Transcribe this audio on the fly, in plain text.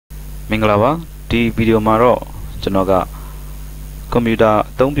မင်္ဂလာပါဒီဗီဒီယိုမှာတော့ကျွန်တော်ကကွန်ပျူတာ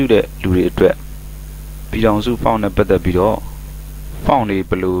အသုံးပြုတဲ့လူတွေအတွက်ပြည်ထောင်စု font နဲ့ပတ်သက်ပြီးတော့ font တွေ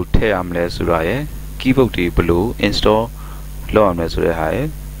ဘယ်လိုထည့်ရမလဲဆိုတာရယ် keyboard တွေဘယ်လို install လုပ်ရမလဲဆိုတဲ့ဟာရယ်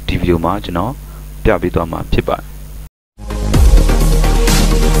ဒီဗီဒီယိုမှာကျွန်တော်ပြပေးသွားမှာဖြစ်ပါတယ်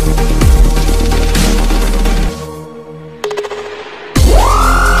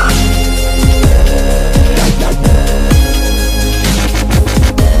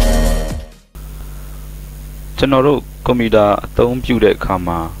ကျွန်တော်တို့ကွန်ပျူတာအသုံးပြုတဲ့အခါ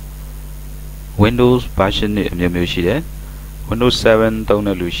မှာ Windows version တွေအမျိုးမျိုးရှိတယ် Windows 7 သုံး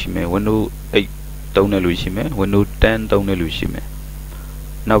တဲ့လူရှိမယ် Windows 8 သုံးတဲ့လူရှိမယ် Windows 10 သုံးတဲ့လူရှိမယ်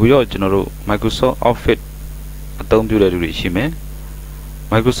နောက်ပြီးတော့ကျွန်တော်တို့ Microsoft Office အသုံးပြုတဲ့လူတွေရှိမယ်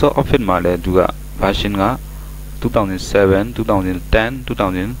Microsoft Office မှာလည်းသူက version က2007 2010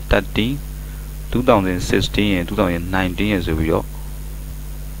 2013 2016 and 2019 ရဆိုပြီးတော့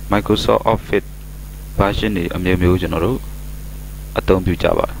Microsoft Office version တွေအမျိုးမျိုးကျွန်တော်တို့အသုံးပြုကြ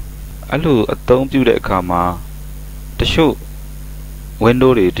ပါတယ်အဲ့လိုအသုံးပြုတဲ့အခါမှာတချို့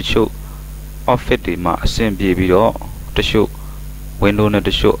Windows တွေတချို့ Office တွေမှာအဆင်ပြေပြီးတော့တချို့ Windows နဲ့တ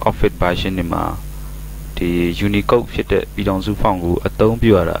ချို့ Office version တွေမှာဒီ Unicode ဖြစ်တဲ့ပြည်ထောင်စု font ကိုအသုံး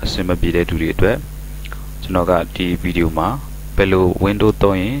ပြုရတာအဆင်မပြေတဲ့သူတွေအတွက်ကျွန်တော်ကဒီဗီဒီယိုမှာဘယ်လို Windows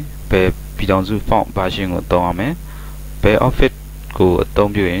သုံးရင်ဘယ်ပြည်ထောင်စု font version ကိုသုံးရမလဲဘယ် Officeကိုအ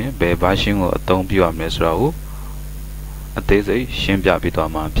သုံးပြုရင်ဘယ် version ကိုအသုံးပြုရမလဲဆိုတာကိုအသေးစိတ်ရှင်းပြပေး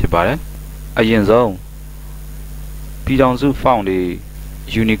သွားမှာဖြစ်ပါတယ်အရင်ဆုံးပြည်ထောင်စု font တွေ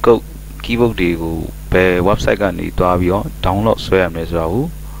Unicode keyboard တွေကိုဘယ် website ကနေတွားပြီးတော့ download ဆွဲရမလဲဆိုတာကို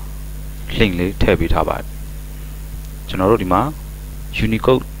link လေးထည့်ပေးထားပါတယ်ကျွန်တော်တို့ဒီမှာ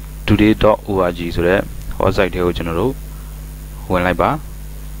unicodetoday.org ဆိုတဲ့ website တွေကိုကျွန်တော်တို့ဝင်လိုက်ပါ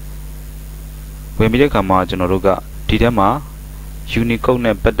ဝင်ပြီးတဲ့အခါမှာကျွန်တော်တို့ကဒီထဲမှာUnicode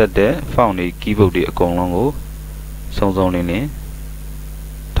နဲ့ပတ်သက်တဲ့ font တွေ keyboard တွေအကုန်လုံးကိုစုံစုံလင်းလင်း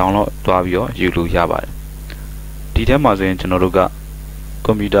download သွားပြီးတော့ယူလို့ရပါတယ်ဒီထဲမှာဆိုရင်ကျွန်တော်တို့က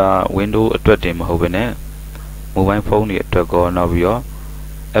ကွန်ပျူတာ Windows အတွက်တင်မဟုတ်ဘဲနဲ့ mobile phone တွေအတွက်ကောနောက်ပြီးတော့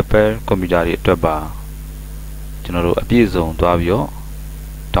Apple ကွန်ပျူတာတွေအတွက်ပါကျွန်တော်တို့အပြည့်စုံသွားပြီးတော့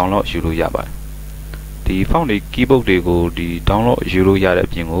download ယူလို့ရပါတယ်ဒီ font တွေ keyboard တွေကိုဒီ download ယူလို့ရတဲ့အ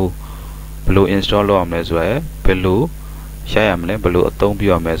ပြင်ကိုဘယ်လို install လုပ်ရမလဲဆိုရဲဘယ်လိုရရမလဲဘယ်လိုအသုံးပြု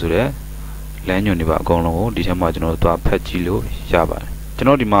ရမလဲဆိုတဲ့လမ်းညွှန်တွေပါအကုန်လုံးကိုဒီထဲမှာကျွန်တော်တို့သွားဖတ်ကြည့်လို့ရပါတယ်ကျွန်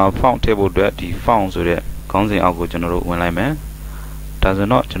တော်ဒီမှာ font ထည့်ဖို့အတွက်ဒီ font ဆိုတဲ့ခေါင်းစဉ်အောက်ကိုကျွန်တော်တို့ဝင်လိုက်မယ်ဒါဆို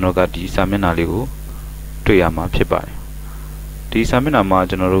တော့ကျွန်တော်ကဒီစာမျက်နှာလေးကိုတွေ့ရမှာဖြစ်ပါတယ်ဒီစာမျက်နှာမှာ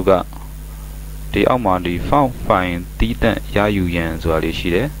ကျွန်တော်တို့ကဒီအောက်မှာဒီ font file တီးတန့်ရယူရန်ဆိုတာလေးရှိ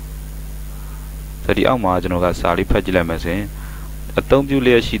တယ်ဆိုဒီအောက်မှာကျွန်တော်ကစာလေးဖတ်ကြည့်လိုက်မယ်ဆိုရင်အသုံးပြု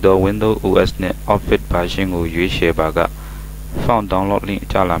လျက်ရှိသော Windows OS နဲ့ Office version ကိုရွေးချယ်ပါကfont download link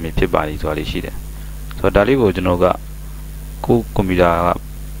ကြာလာမည်ဖြစ်ပါသည်ဆိုတာလေးရှိတယ်ဆိုတော့ဒါလေးကိုကျွန်တော်ကကိုယ်ကွန်ပျူတာက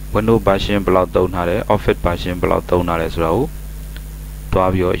Windows version ဘယ်လောက်သုံးထားတယ် Office version ဘယ်လောက်သုံးထားလဲဆိုတာကို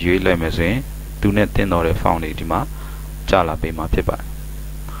တွားပြီးတော့ရွေးလိုက်မယ်ဆိုရင်သူနဲ့တင်တော်တဲ့ font တွေဒီမှာကြာလာပေးမှာဖြစ်ပါတယ်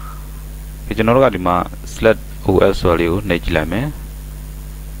ဒီကျွန်တော်တို့ကဒီမှာ /OS ဆိုတာလေးကိုနှိပ်ကြည့်လိုက်မယ်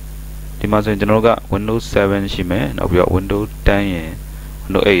ဒီမှာဆိုရင်ကျွန်တော်တို့က Windows 7 ရှိမယ်နောက်ပြီးတော့ Windows 10 ရယ်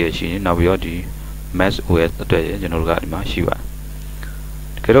Windows 8 ရယ်ရှိရင်နောက်ပြီးတော့ဒီ Mac OS အတွက်ရကျွန်တော်တို့ကဒီမှာရှိပါတယ်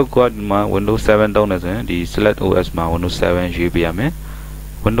တကယ်တော့ကိုကဒီမှာ Windows 7 သုံးတယ်ဆိုရင်ဒီ /OS မှာ Windows 7 ရွေးပေးရမယ်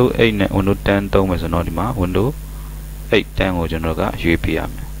Windows 8 နဲ့ Windows 10 သုံးမယ်ဆိုတော့ဒီမှာ Windows 8 10 ကိုကျွန်တော်ကရွေးပေးရ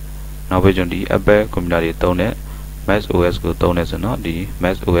မယ်နောက်ပြီးကျွန်တော်ဒီ Apple ကွန်ပျူတာတွေသုံးတဲ့ Mac OS ကိုသုံးတယ်ဆိုတော့ဒီ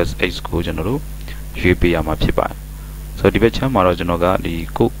Mac OS X ကိုကျွန်တော်တို့ရွေးပေးရမှာဖြစ်ပါတယ်ဆိုတော့ဒီဘက်ချမ်းမှာတော့ကျွန်တော်ကဒီ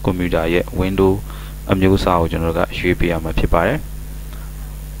ကိုကွန်ပျူတာရဲ့ Windows အမျိုးအစားကိုကျွန်တော်ကရွေးပေးရမှာဖြစ်ပါတယ်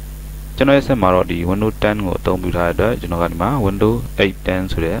ကျွန်တော်ရဲ့ဆက်မှာတော့ဒီ Windows 10 ကိုအသုံးပြုထားတဲ့အတွက်ကျွန်တော်ကဒီမှာ Windows 8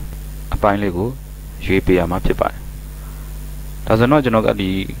 10ဆိုတဲ့အပိုင်းလေးကိုရွေးပေးရမှာဖြစ်ပါတယ်ဒါဆိုတော့ကျွန်တော်ကဒီ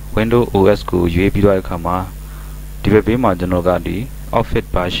Windows OS ကိုရွေးပြီးတော့အခါမှာဒီဘက်ဘေးမှာကျွန်တော်ကဒီ Office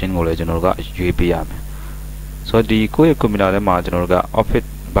version ကိုလည်းကျွန်တော်ကရွေးပေးရမယ်ဆိုတော့ဒီကိုယ့်ရဲ့ကွန်ပျူတာထဲမှာကျွန်တော်က Office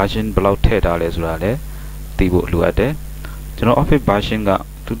version ဘယ်လောက်ထည့်ထားလဲဆိုတာလည်းသိဖို့လိုအပ်တယ်ကျွန်တော် Office version က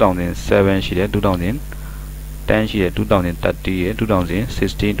2007ရှိတယ်2010ရှိတယ်2013ရယ်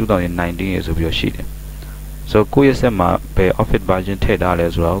2016 2019ရယ်ဆိုပြီးတော့ရှိတယ်ဆိုတော့ကိုယ့်ရဲ့ဆက်မှာဘယ် Office version ထည့်ထားလဲ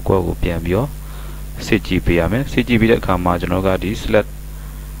ဆိုတာကိုကိုယ့်ကိုပြန်ပြီးတော့စစ်ကြည့်ပေးရမယ်စစ်ကြည့်ပြီးတဲ့အခါမှာကျွန်တော်ကဒီ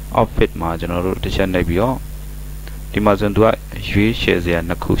 /Office မှာကျွန်တော်တို့တစ်ချက်နှိပ်ပြီးတော့ဒီမှာဆိုရင်သူကရွေးချယ်စရာ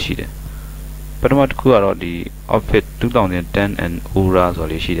နှစ်ခုရှိတယ်ပထမတစ်ခုကတော့ဒီ Office 2010 and Aura ဆို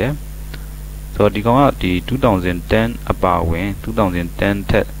လေးရှိတယ်ဆိုတော့ဒီကောင်ကဒီ2010အပါဝင်2010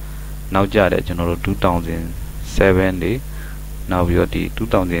ထက်နောက်ကျတဲ့ကျွန်တော်တို့2007တွေနောက်ပြီးတော့ဒီ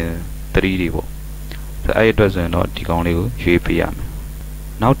2003တွေပေါ့ So I address and not the only you PM.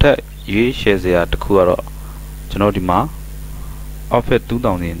 Now ရွေးရှယ်စရာတစ်ခုကတော့ကျွန်တော်ဒီမှာ Office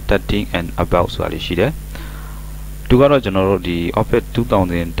 2013 and about ဆိုတာလေးရှိတယ်သူကတော့ကျွန်တော်တို့ဒီ Office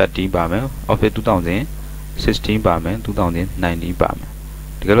 2013ပါမယ် Office 2016ပါမယ်2019ပါမယ်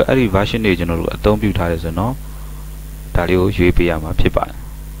တကယ်လို့အဲ့ဒီ version တွေကျွန်တော်တို့အသုံးပြုထားတယ်ဆိုတော့ဒါလေးကိုရွေးပေးရမှာဖြစ်ပါတယ်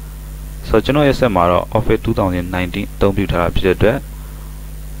ဆိုတော့ကျွန်တော်ရဲ့ဆက်မှာတော့ Office 2019အသုံးပြုထားတာဖြစ်တဲ့အတွက်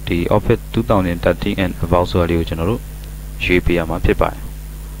ဒီ Office 2013 and about ဆိုတာလေးကိုကျွန်တော်တို့ရွေးပေးရမှာဖြစ်ပါတယ်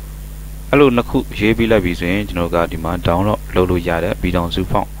အဲ့လိုနှစ်ခုရွေးပေးလိုက်ပြီဆိုရင်ကျွန်တော်ကဒီမှာ download လုပ်လို့ရတဲ့ပြည်ထောင်စု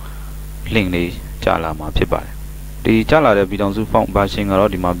font link လေးကြာလာမှာဖြစ်ပါတယ်ဒီကြာလာတဲ့ပြည်ထောင်စု font version က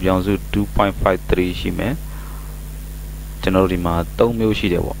တော့ဒီမှာပြည်ထောင်စု 2.53 ရှိမယ်ကျွန်တော်တို့ဒီမှာ3မျိုးရှိ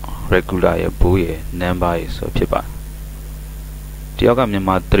တယ်ပေါ့ regular ရယ် bold ရယ် number ရယ်ဆိုဖြစ်ပါတယ်တယောက်ကမြန်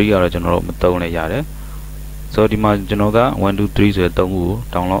မာ3ကတော့ကျွန်တော်တို့မသုံးလဲရတယ်ဆိုတော့ဒီမှာကျွန်တော်က1 2 3ဆိုတဲ့3ခုကို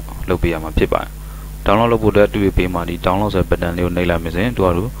download လုပ်ပေးရမှာဖြစ်ပါတယ် download လုပ်ဖို့အတွက်တွေ့ပေးမှာဒီ download ဆိုတဲ့ button လေးကိုနှိပ်လိုက်မယ်ဆိုရင်သူက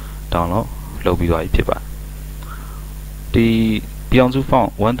တော့ download လုပ်ပြီးသွားပြီဖြစ်ပါတယ်ဒီပြည်ထောင်စု font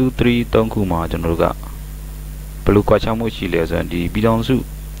 1 2 3 3ခုမှာကျွန်တော်တို့ကဘယ်လိုကွာခြားမှုရှိလဲဆိုရင်ဒီပြည်ထောင်စု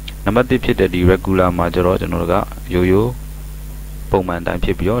နံပါတ်1ဖြစ်တဲ့ဒီ regular မှာကျတော့ကျွန်တော်တို့ကရိုးရိုးပုံမှန်တိုင်းဖြ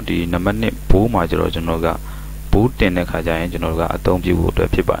စ်ပြီးတော့ဒီနံပါတ်2 bold မှာကျတော့ကျွန်တော်တို့က bold တင်တဲ့ခါကျရင်ကျွန်တော်တို့ကအသုံးပြုဖို့အတွက်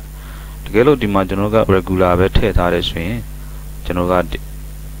ဖြစ်ပါတယ်တကယ်လို့ဒီမှာကျွန်တော်တို့က regular ပဲထည့်ထားတယ်ဆိုရင်ကျွန်တော်တို့က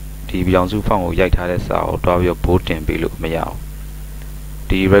ဒီပြည်ထောင်စု font ကိုရိုက်ထားတဲ့စာကိုတွားပြီးတော့ bold တင်ပေးလို့မရအောင်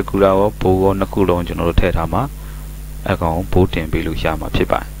ဒီ regular ရော bold ရောနှစ်ခုလုံးကျွန်တော်တို့ထည့်ထားမှာအကောင် bold တင်ပေးလို့ရမှာဖြစ်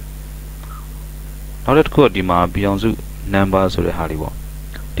ပါတယ်နောက်တစ်ခုကဒီမှာပြည်ထောင်စု number ဆိုတဲ့ဟာလေးပေါ့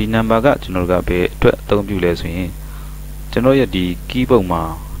ဒီ number ကကျွန်တော်တို့ကဘယ်အတွက်အသုံးပြုလဲဆိုရင်ကျွန်တော်ရဲ့ဒီ keyboard မှာ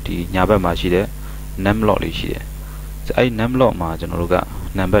ဒီညာဘက်မှာရှိတဲ့ name lock လေးရှိတယ်အဲ့ name lock မှာကျွန်တော်တို့က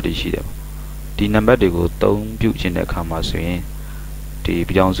number တွေရှိတယ်ဒီ number တွေကိုအသုံးပြုခြင်းတဲ့အခါမှာဆိုရင်ဒီ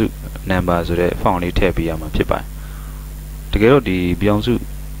ပြည်ထောင်စု number ဆိုတဲ့ font လေးထည့်ပေးရမှာဖြစ်ပါတယ်တကယ်တော့ဒီပြည်ထောင်စု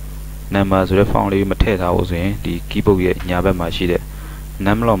number ဆိုတဲ့ font လေးမထည့်ထားဘူးဆိုရင်ဒီ keyboard ရဲ့ညာဘက်မှာရှိတဲ့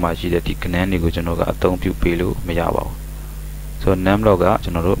name lock မှာရှိတဲ့ဒီကဏ္ဍတွေကိုကျွန်တော်ကအသုံးပြုပေးလို့မရပါဘူးဆိုတော့ name lock ကကျွ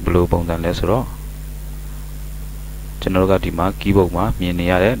န်တော်တို့ဘယ်လိုပုံစံလဲဆိုတော့ကျွန်တော်တို့ကဒီမှာ keyboard မှာမြင်နေ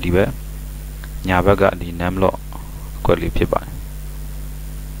ရတဲ့ဒီဘက်ညာဘက်ကဒီ name lock အကွက်လေးဖြစ်ပါတယ်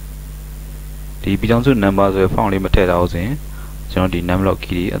ဒီပြည်ထောင်စု number ဆိုတဲ့ font လေးမထည့်ထားဘူးဆိုရင်ကျွန်တော်ဒီ name lock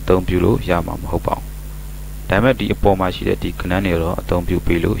key တွေအသုံးပြုလို့ရမှာမဟုတ်ပါဘူးဒါပေမဲ့ဒီအပေါ်မှာရှိတဲ့ဒီကဏ္ဍတွေတော့အသုံးပြု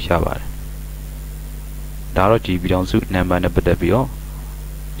ပေးလို့ရပါတယ်ဒါတော့ဒီပြည်ထောင်စု number နဲ့ပတ်သက်ပြီးတော့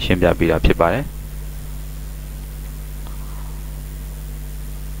ရှင်းပြပေးတာဖြစ်ပါတယ်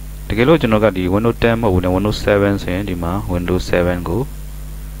တကယ်လို့ကျွန်တော်ကဒီ Windows 10မဟုတ်ဘူးနဲ့ Windows 7ဆိုရင်ဒီမှာ Windows 7ကို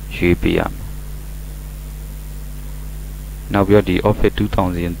ရွေးပေးရမယ်နောက်ပြီးတော့ဒီ Office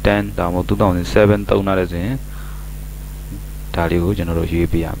 2010ဒါမှမဟုတ်2007သုံးထားတဲ့ဆိုရင်ဒါလေးကိုကျွန်တော်တို့ရွေး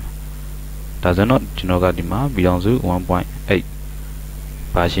ပေးရမယ်ဒါဆိုတော့ကျွန်တော်ကဒီမှာပြည်ထောင်စု 1.8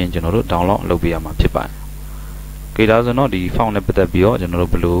 version ကျွန်တော်တို့ download လုပ်ပေးရမှာဖြစ်ပါတယ်။ကြည့်ဒါဆိုတော့ဒီ font နဲ့ပတ်သက်ပြီးတော့ကျွန်တော်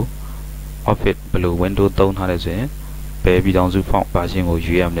တို့ဘယ်လို Office ဘယ်လို Windows သုံးထားလဲဆိုရင်ဘယ်ပြည်ထောင်စု font version ကို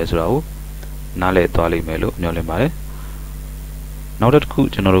ရွေးရမလဲဆိုတာကိုနားလည်သွားလိမ့်မယ်လို့မျှော်လင့်ပါတယ်။နောက်တစ်ခု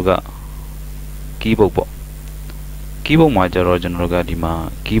ကျွန်တော်တို့က keyboard ပေါ့ keyboard မှာကျတော့ကျွန်တော်တို့ကဒီမှာ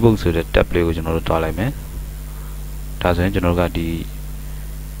keyboard ဆိုတဲ့ tab လေးကိုကျွန်တော်တို့တွားလိုက်မယ်။ဒါဆိုရင်ကျွန်တော်တို့ကဒီ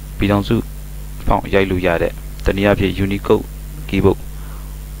ပြည်ထောင်စု font ရိုက်လို့ရတဲ့တနည်းအားဖြင့် Unicode keyboard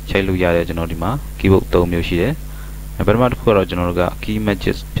ရိုက်လို့ရတဲ့ကျွန်တော်ဒီမှာ keyboard 3မျိုးရှိတယ်ပထမတစ်ခုကတော့ကျွန်တော်တို့က key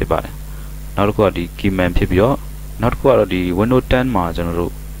matches ဖြစ်ပါတယ်နောက်တစ်ခုကဒီ keyman ဖြစ်ပြီးတော့နောက်တစ်ခုကတော့ဒီ Windows 10မှာကျွန်တော်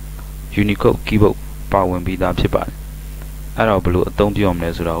တို့ Unicode keyboard ပါဝင်ပြီးသားဖြစ်ပါတယ်အဲ့တော့ဘယ်လိုအသုံးပြုရမလဲ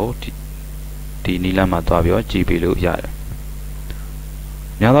ဆိုတာကိုဒီနီလန်းမှာသွားပြီးတော့ကြည့်ပြီးလို့ရတယ်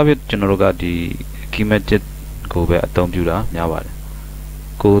များသောအားဖြင့်ကျွန်တော်တို့ကဒီ key matches ကိုပဲအသုံးပြုတာများပါတယ်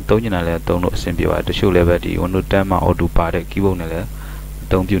ကိုသုံးချင်တာလည်းသုံးလို့အဆင်ပြေပါတယ်တချို့လည်းပဲဒီ Windows 10မှာ auto ပါတဲ့ keyboard နဲ့လည်းအ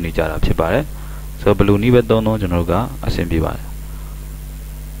သုံးပြုနေကြတာဖြစ်ပါတယ်ဆိုတော့ဘယ်လိုနည်းပဲသုံးကျွန်တော်တို့ကအဆင်ပြေပါတယ်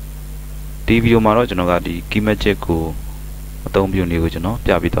ဒီဗီဒီယိုမှာတော့ကျွန်တော်ကဒီ key magic ကိုအသုံးပြုနေကိုကျွန်တော်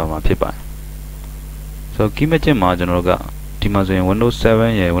ပြပြီးသွားမှာဖြစ်ပါတယ်ဆိုတော့ key magic မှာကျွန်တော်တို့ကဒီမှာဆိုရင် Windows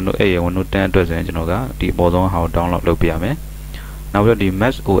 7ရယ် Windows 8ရယ် Windows 10အတွက်ဆိုရင်ကျွန်တော်ကဒီအပေါ်ဆုံးဟာကို download လုပ်ပြရမယ်နောက်ပြီးတော့ဒီ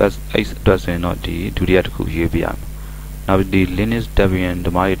Mac OS X အတွက်ဆိုရင်တော့ဒီဒုတိယတစ်ခုရွေးပြရမယ်နောက်ပြီးဒီ Linux Debian ဓ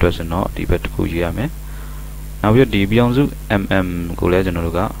မ္မတွေအတွက်ဆိုတော့ဒီဘက်တစ်ခုရွေးရမယ်နောက်ပြီးတော့ဒီပြောင်းစု MM ကိုလည်းကျွန်တော်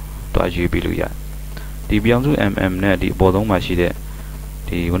တို့ကတွားရွေးပြီးလို့ရတယ်ဒီပြောင်းစု MM နဲ့ဒီအပေါ်ဆုံးမှာရှိတဲ့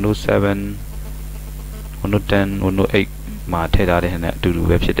ဒီ Windows 7 Windows 10 Windows 8မှာထည့်ထားတဲ့ဟာနဲ့အတူတူ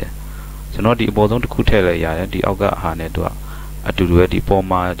ပဲဖြစ်တယ်ကျွန်တော်ဒီအပေါ်ဆုံးတစ်ခုထည့်လိုက်ရတယ်ဒီအောက်ကဟာနဲ့သူကအတူတူပဲဒီပေါ်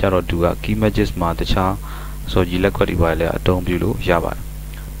မှာကျတော့သူက key matches မှာတခြားဆိုကြီးလက်ခွက်တွေပါလဲအသုံးပြုလို့ရပါတယ်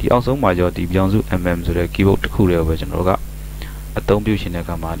ဒီအောက်ဆုံးမှာကျတော့ဒီပြောင်းစု MM ဆိုတဲ့ keyboard တစ်ခုတည်းပဲကျွန်တော်တို့ကအသုံးပြုရှင်တဲ့အ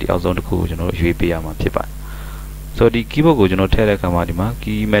ခါမှာဒီအောက်ဆုံးတစ်ခုကိုကျွန်တော်တို့ရွေးပေးရမှာဖြစ်ပါတယ် ဆိုဒီ keyboard ကိုကျွန်တော်ထည့်တဲ့အခါမှာဒီမှာ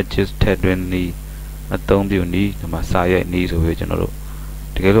key matches ထည့်သွင်းနည်းအသုံးပြုနည်းဒီမှာစာရိုက်နည်းဆိုပြီးကျွန်တော်တို့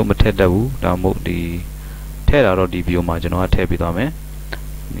တကယ်လို့မထည့်တတ်ဘူးဒါမှမဟုတ်ဒီထည့်တာတော့ဒီ video မှာကျွန်တော်ကထည့်ပေးသွားမယ်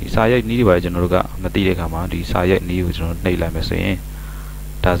ဒီစာရိုက်နည်းတွေပါကျွန်တော်တို့ကမသိတဲ့အခါမှာဒီစာရိုက်နည်းကိုကျွန်တော်နှိပ်လိုက်မယ်ဆိုရင်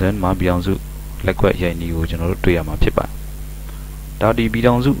ဒါဆိုရင်မှာပြည်အောင်စုလက်ကွက်ရိုက်နည်းကိုကျွန်တော်တို့တွေ့ရမှာဖြစ်ပါတယ်ဒါဒီပြည်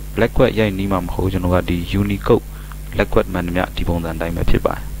အောင်စုလက်ကွက်ရိုက်နည်းမှာမဟုတ်ကျွန်တော်ကဒီ Unicode လက်ကွက်မှန်သမျှဒီပုံစံအတိုင်းပဲဖြစ်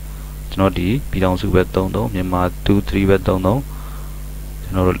ပါတယ်ကျွန်တော်ဒီပြည်အောင်စုပဲ33မြန်မာ23ပဲ33ကျွန်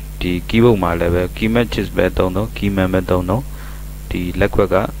တော်တို့ဒီ keyboard မှာလည်းပဲ key matches ပဲ33 keyman ပဲ33ဒီလက်ကွက်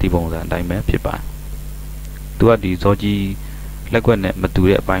ကဒီပုံစံအတိုင်းပဲဖြစ်ပါတယ်သူကဒီဇော်ကြီးလက်ကွက်နဲ့မတူ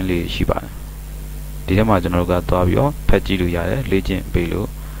တဲ့အပိုင်းလေးရှိပါတယ်ဒီထဲမှာကျွန်တော်တို့ကသွားပြီးတော့ဖက်ကြည့်လို့ရတယ်လေ့ကျင့်ပေးလို့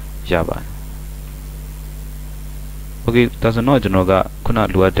ရပါတယ်โอเคဒါဆိုတော့ကျွန်တော်ကခုန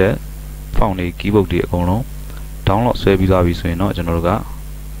လိုအပ်တဲ့ font တွေ keyboard တွေအကုန်လုံး download ဆွဲပြီးသွားပြီဆိုရင်တော့ကျွန်တော်တို့က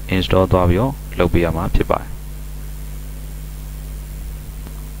install သွားပြီးတော့လုပ်ပေးရမှာဖြစ်ပါတယ်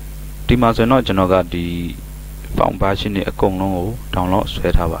ဒီမှာဆိုရင်တော့ကျွန်တော်ကဒီ font version တွေအကုန်လုံးကို download ဆွဲ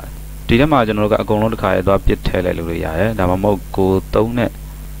ထားပါတယ်ဒီထဲမှာကျွန်တော်တို့ကအကုန်လုံးတစ်ခါရဲသွားပြစ်ထည့်လိုက်လို့ရတယ်ဒါမှမဟုတ်ကိုသုံးတဲ့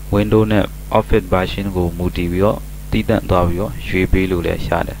Windows နဲ့ Office version ကိုမူတည်ပြီးတော့တည်တံ့သွားပြီးတော့ရွေးပေးလို့လည်းရ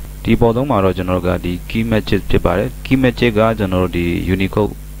တယ်ဒီပေါ်သုံးမှာတော့ကျွန်တော်တို့ကဒီ key matches ဖြစ်ပါတယ် key matches ကကျွန်တော်တို့ဒီ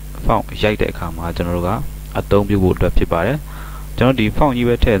Unicode font ရိုက်တဲ့အခါမှာကျွန်တော်တို့ကအသုံးပြုဖို့အတွက်ဖြစ်ပါတယ်ကျွန်တော်ဒီ font ကြီး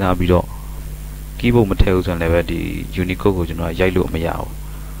ပဲထည့်ထားပြီးတော့ keyboard မထည့်ဘူးဆိုရင်လည်းပဲဒီ Unicode ကိုကျွန်တော်ရိုက်လို့မရဘူး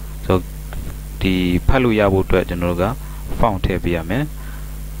ဆိုဒီဖတ်လို့ရဖို့အတွက်ကျွန်တော်တို့က font ထည့်ပေးရမယ်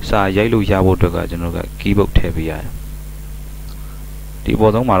စာရိုက်လို့ရဖို့အတွက်ကကျွန်တော်တို့က keyboard ထည့်ပေးရတယ်ဒီ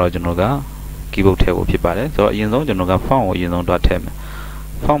ပေါ်ဆုံးမှာတော့ကျွန်တော်က keyboard ထည့်ဖို့ဖြစ်ပါတယ်ဆိုတော့အရင်ဆုံးကျွန်တော်က font ကိုအရင်ဆုံးတွားထည့်မယ်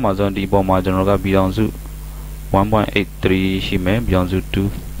font မှာဆိုရင်ဒီပေါ်မှာကျွန်တော်ကပြည်အောင်စု 1.83 ရှိမယ်ပြည်အောင်စု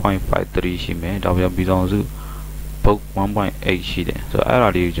 2.53 ရှိမယ်ဒါပြောပြည်အောင်စု book 1.8 ရှိတယ်ဆိုတော့အဲ့ဒါ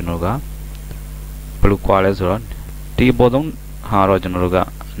လေးကိုကျွန်တော်ကဘယ်လိုကွာလဲဆိုတော့ဒီပေါ်ဆုံးဟာတော့ကျွန်တော်တို့က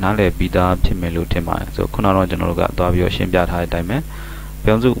နားလည်ပြီးသားဖြစ်မယ်လို့ထင်ပါတယ်ဆိုတော့ခုနကတော့ကျွန်တော်တို့ကသွားပြီးတော့ရှင်းပြထားတဲ့အတိုင်းပဲပြ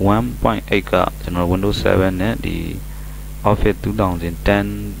ည်အောင်စု 1.8 ကကျွန်တော် Windows 7 နဲ့ဒီ Office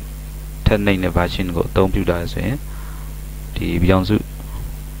 2010 ထက်နေတဲ့ version ကိုအသုံးပြုတာဆိုရင်ဒီပြည်အောင်စု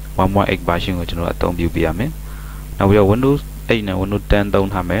 1.8 version ကိုကျွန်တော်အသုံးပြုပေးရမယ်နောက်ပြီးတော့ Windows 8 နဲ့ Windows 10 သုံး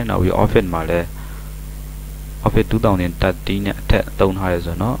ထားမယ်နောက်ပြီး Office မှာလည်း Office 2013 နဲ့အထက်သုံးထားရ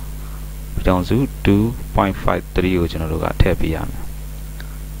ဆိုတော့ပြည်အောင်စု 2.53 ကိုကျွန်တော်တို့ကထည့်ပေးရမယ်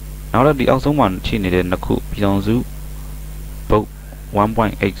နောက်တော့ဒီအောက်ဆုံးမှာရှိနေတဲ့နှစ်ခုပြည်အောင်စု book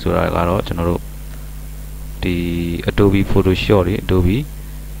 1.8 ဆိုတာကတော့ကျွန်တော်တို့ဒီ Adobe Photoshop တွေ Adobe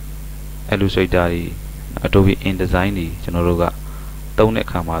Illustrator တွေ Adobe InDesign တွေကျွန်တော်တို့ကသုံးတဲ့အ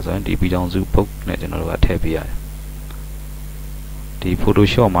ခါမှာဆိုရင်ဒီပြည်အောင်စု book နဲ့ကျွန်တော်တို့ကထည့်ပေးရတယ်ဒီ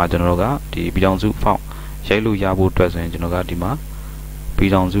Photoshop မှာကျွန်တော်တို့ကဒီပြည်အောင်စု font ရိုက်လို့ရဖို့အတွက်ဆိုရင်ကျွန်တော်ကဒီမှာပြ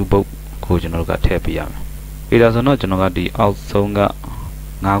ည်အောင်စု book ကိုကျွန်တော်တို့ကထည့်ပေးရမယ်ပြီးတော့ဆိုတော့ကျွန်တော်ကဒီအောက်ဆုံးက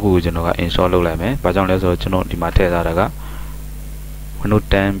9ခုကိုကျွန်တော်က install လုပ်လိုက်မယ်ဘာကြောင့်လဲဆိုတော့ကျွန်တော်ဒီမှာထည့်ထားတာကWindows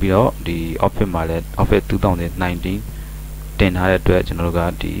 10ပြီးတော့ဒီ Office မှာလည်း Office 2019တင်ထားတဲ့အတွက်ကျွန်တော်တို့က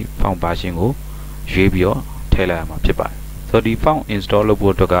ဒီ font version ကိုရွေးပြီးတော့ထည့်လိုက်ရမှာဖြစ်ပါတယ်ဆိုတော့ဒီ font install လုပ်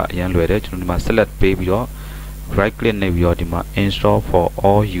ဖို့အတွက်ကအရင်လွယ်တယ်ကျွန်တော်ဒီမှာ select ပေးပြီးတော့ right click နှိပ်ပြီးတော့ဒီမှာ install for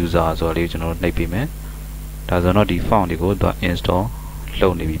all user ဆိုတော့လေးကျွန်တော်တို့နှိပ်ပေးမယ်ဒါဆိုတော့ဒီ font တွေကိုသူက install လု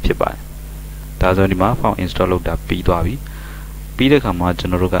ပ်နေပြီဖြစ်ပါတယ်ဒါဆိုဒီမှာ font install လုပ်တာပြီးသွားပြီပြီးတဲ့အခါမှာကျွ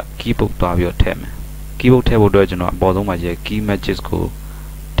န်တော်တို့က keyboard သွားပြီးတော့ထည့်မယ်keyboard ထည့်ဖို့အတွက်ကျွန်တော်အပေါ်ဆုံးမှာရဲ့ key matches ကို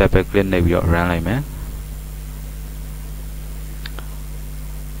double click နှိပ်ပြီးတော့ run လိုက်မယ်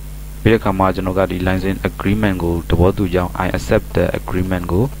ပြီးတဲ့အခါမှာကျွန်တော်ကဒီ license agreement ကိုသဘောတူကြောင်း I accept the agreement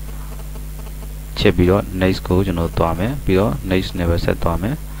ကိုချက်ပြီးတော့ next ကိုကျွန်တော်သွားမယ်ပြီးတော့ next နဲ့ပဲဆက်သွားမ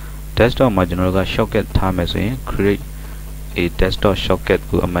ယ် desktop မှာကျွန်တော်တို့က shortcut ထားမယ်ဆိုရင် create a desktop shortcut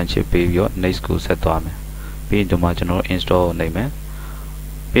ကိုအမှန်ချစ်ပေးပြီးတော့ next ကိုဆက်သွားမယ်ပြီးရင်ဒီမှာကျွန်တော် install နှိပ်မယ်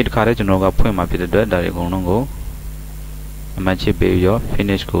ပြီးတစ်ခါတည်းကျွန်တော်ကဖွင့်မှာဖြစ်တဲ့အတွက်ဒါတွေအကုန်လုံးကိုအမှန်ချစ်ပေးပြီးတော့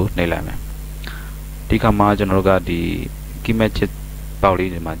finish ကိုနှိပ်လိုက်မယ်ဒီခါမှာကျွန်တော်တို့ကဒီ key match ပေါက်လေး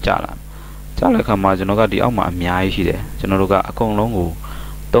တွေမှာကြာလာတဲ့ခါမှာကျွန်တော်ကဒီအောက်မှာအများကြီးရှိတယ်ကျွန်တော်တို့ကအကုန်လုံးကို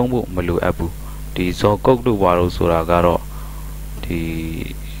သုံးဖို့မလိုအပ်ဘူးဒီဇော်ကုတ်တို့ဘာလို့ဆိုတာကတော့ဒီ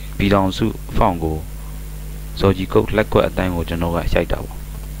ပြည်တော်စု font ကိုဇော်ကြီးကုတ်လက်ကွက်အတိုင်းကိုကျွန်တော်ကရိုက်တာပေါ့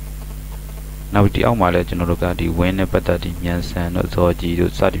နောက်ဒီအောက်မှာလည်းကျွန်တော်တို့ကဒီ win နဲ့ပတ်သက်ပြီးမြန်ဆန်တို့ဇော်ကြီး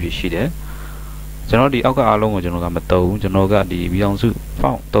တို့စသဖြင့်ရှိတယ်ကျွန်တော်ဒီအောက်ကအားလုံးကိုကျွန်တော်ကမသုံးဘူးကျွန်တော်ကဒီပြည်တော်စု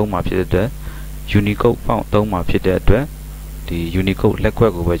font သုံးမှာဖြစ်တဲ့အတွက် Unicode font သုံးမှာဖြစ်တဲ့အတွက်ဒီ Unicode လက်ကွ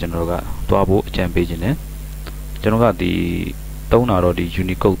က်ကိုပဲကျွန်တော်ကတွားဖို့အကြံပေးခြင်းနဲ့ကျွန်တော်ကဒီသုံးတာတော့ဒီ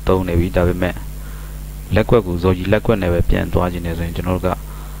Unicode သုံးနေပြီဒါပေမဲ့လက်ကွက်ကိုဇော်ကြီးလက်ကွက်နဲ့ပဲပြန်သွားခြင်းနဲ့ဆိုရင်ကျွန်တော်တို့က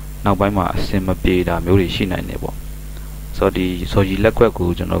နောက်ပိုင်းမှာအဆင်မပြေတာမျိုးတွေရှိနိုင်တယ်ပေါ့ဆိုတော့ဒီဇော်ကြီးလက်ကွက်ကို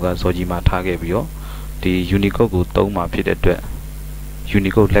ကျွန်တော်ကဇော်ကြီးမှာထားခဲ့ပြီးတော့ ဒီ Unicode ကိုသုံးမှာဖြစ်တဲ့အတွက်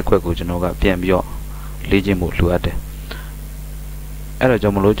Unicode လက်ခွက်ကိုကျွန်တော်ကပြန်ပြီးတော့လေ့ကျင့်ဖို့လိုအပ်တယ်အဲ့တော့ကြော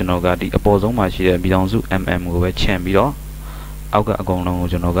င့်မလို့ကျွန်တော်ကဒီအပေါ်ဆုံးမှာရှိတဲ့ပြည်ထောင်စု mm ကိုပဲခြံပြီးတော့အောက်ကအကုန်လုံးကို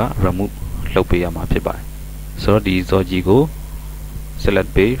ကျွန်တော်က remove လုပ်ပေးရမှာဖြစ်ပါတယ်ဆိုတော့ဒီဇော်ကြီးကို select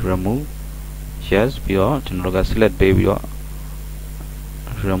ပေး remove yes ပြီးတော့ကျွန်တော်တို့က select ပေးပြီးတော့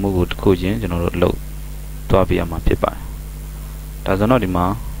remove ကိုတစ်ခုချင်းကျွန်တော်တို့လုပ်သွားပြရမှာဖြစ်ပါတယ်ဒါဆိုတော့ဒီမှာ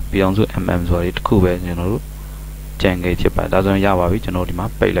ပြည်အောင်စု mm ဆိုတာဒီတစ်ခုပဲကျွန်တော်တို့ကြံခဲ့ဖြစ်ပါတယ်ဒါဆိုရင်ရပါပြီကျွန်တော်ဒီမှာ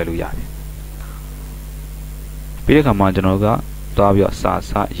ပိတ်လိုက်လို့ရပြီပြီးတဲ့အခါမှာကျွန်တော်ကသွားပြီးတော့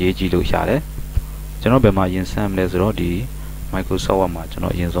စာရေးကြည့်လို့ရတယ်ကျွန်တော်ဘယ်မှာရင်ဆန်းမလဲဆိုတော့ဒီ Microsoft Word မှာကျွန်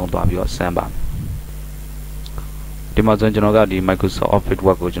တော်အရင်ဆုံးသွားပြီးတော့ဆန်းပါမယ်ဒီမှာဆိုရင်ကျွန်တော်ကဒီ Microsoft Office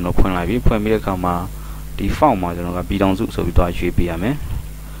Word ကိုကျွန်တော်ဖွင့်လိုက်ပြီဖွင့်ပြီးတဲ့အခါမှာဒီ font မှာကျွန်တော်ကပြည်ထောင်စုဆိုပြီးသွားရွေးပေးရမယ်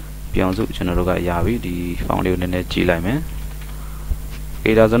ပြည်ထောင်စုကျွန်တော်တို့ကရပြီဒီ font လေးကိုနည်းနည်းကြည့်လိုက်မယ်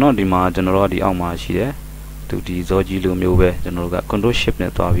ဒါဆိုတော့ဒီမှာကျွန်တော်တို့ဒီအောက်မှာရှိတယ်သူဒီဇော်ကြီးလိုမျိုးပဲကျွန်တော်တို့က Control Shift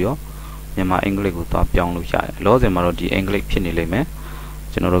နဲ့သွားပြီးတော့မြန်မာအင်္ဂလိပ်ကိုသွားပြောင်းလို့ရတယ်လောဆယ်မှာတော့ဒီအင်္ဂလိပ်ဖြစ်နေလိမ့်မယ်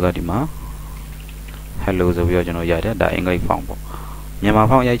ကျွန်တော်တို့ကဒီမှာ Hello ဆိုပြီးတော့ကျွန်တော်ရိုက်တယ်ဒါအင်္ဂလိပ် font ပေါ့မြန်မာ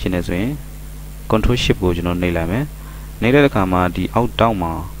font ရိုက်ချင်တယ်ဆိုရင် Control Shift ကိုကျွန်တော်နှိပ်လိုက်မယ်နှိပ်တဲ့အခါမှာဒီအောက်တောက်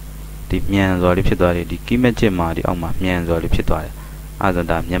မှာဒီမြန်စွာလေးဖြစ်သွားတယ်ဒီ key magic မှာဒီအောက်မှာမြန်စွာလေးဖြစ်သွားတယ်အဲဒါ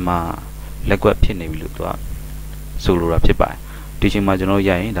ဒါမြန်မာလက်ကွက်ဖြစ်နေပြီလို့သူကဆိုလိုတာဖြစ်ပါတယ်ဒီချိန်မှာကျွန်တော်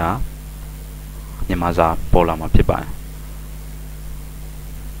ရိုက်ရင်ဒါမြန်မာစာပေါ်လာမှာဖြစ်ပါတယ်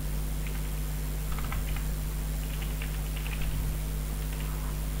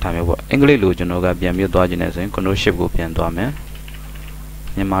ဒါမျိုးပေါ့အင်္ဂလိပ်လိုကျွန်တော်ကပြန်ပြီးသွားခြင်းနဲ့ဆိုရင် Control Shift ကိုပြန်သွားမယ်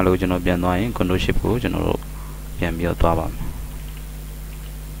မြန်မာလိုကျွန်တော်ပြန်သွားရင် Control Shift ကိုကျွန်တော်တို့ပြန်ပြီးသွားပါမယ်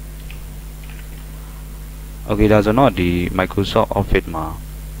โอเคဒါဆိုတော့ဒီ Microsoft Office မှာ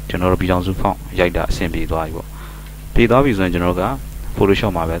ကျွန်တော်တို့ပြည်ထောင်စု font ရိုက်တာအဆင်ပြေသွားပြီပေါ့ပြေသွားပြီဆိုရင်ကျွန်တော်တို့က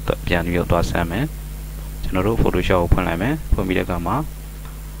Photoshop မှာပဲပြန်ပြီးတော့သွားဆန်းမယ်ကျွန်တော်တို့ Photoshop ကိုဖွင့်လိုက်မယ်ဖွင့်ပြီးတဲ့အခါမှာ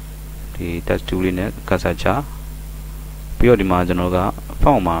ဒီ text tool လေးနဲ့ cursor ချပြီးတော့ဒီမှာကျွန်တော်က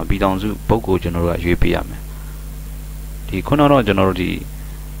font မှာပြည်ထောင်စုပုဂ္ဂိုလ်ကျွန်တော်တို့ကရွေးပေးရမယ်ဒီခုနတော့ကျွန်တော်တို့ဒီ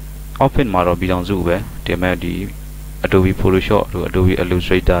Office မှာတော့ပြည်ထောင်စုပဲဒီမဲ့ဒီ Adobe Photoshop တို့ Adobe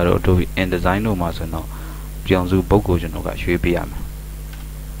Illustrator တို့ Adobe InDesign တို့မှာဆိုတော့ပြည်ထောင်စုပုဂ္ဂိုလ်ကျွန်တော်ကရွေးပေးရမယ်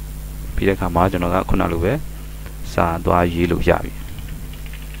ပြီးတဲ့အခါမှာကျွန်တော်ကခုနလိုပဲစာသွားရေးလို့ရပြီ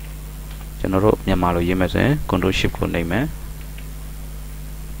ကျွန်တော်တို့မြန်မာလိုရေးမယ်ဆိုရင် Control Shift ကိုနှိပ်မယ်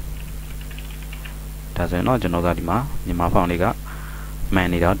ဒါဆိုရင်တော့ကျွန်တော်ကဒီမှာမြန်မာ font လေးကမှန်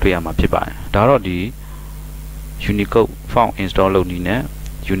နေတာတွေ့ရမှာဖြစ်ပါတယ်ဒါတော့ဒီ Unicode font install လုပ်နည်းနဲ့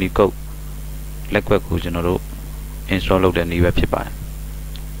Unicode လက်ကွက်ကိုကျွန်တော်တို့ install လုပ်တဲ့နည်းပဲဖြစ်ပါတယ်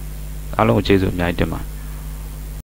အားလုံးကိုကျေးဇူးအများကြီးတင်ပါတယ်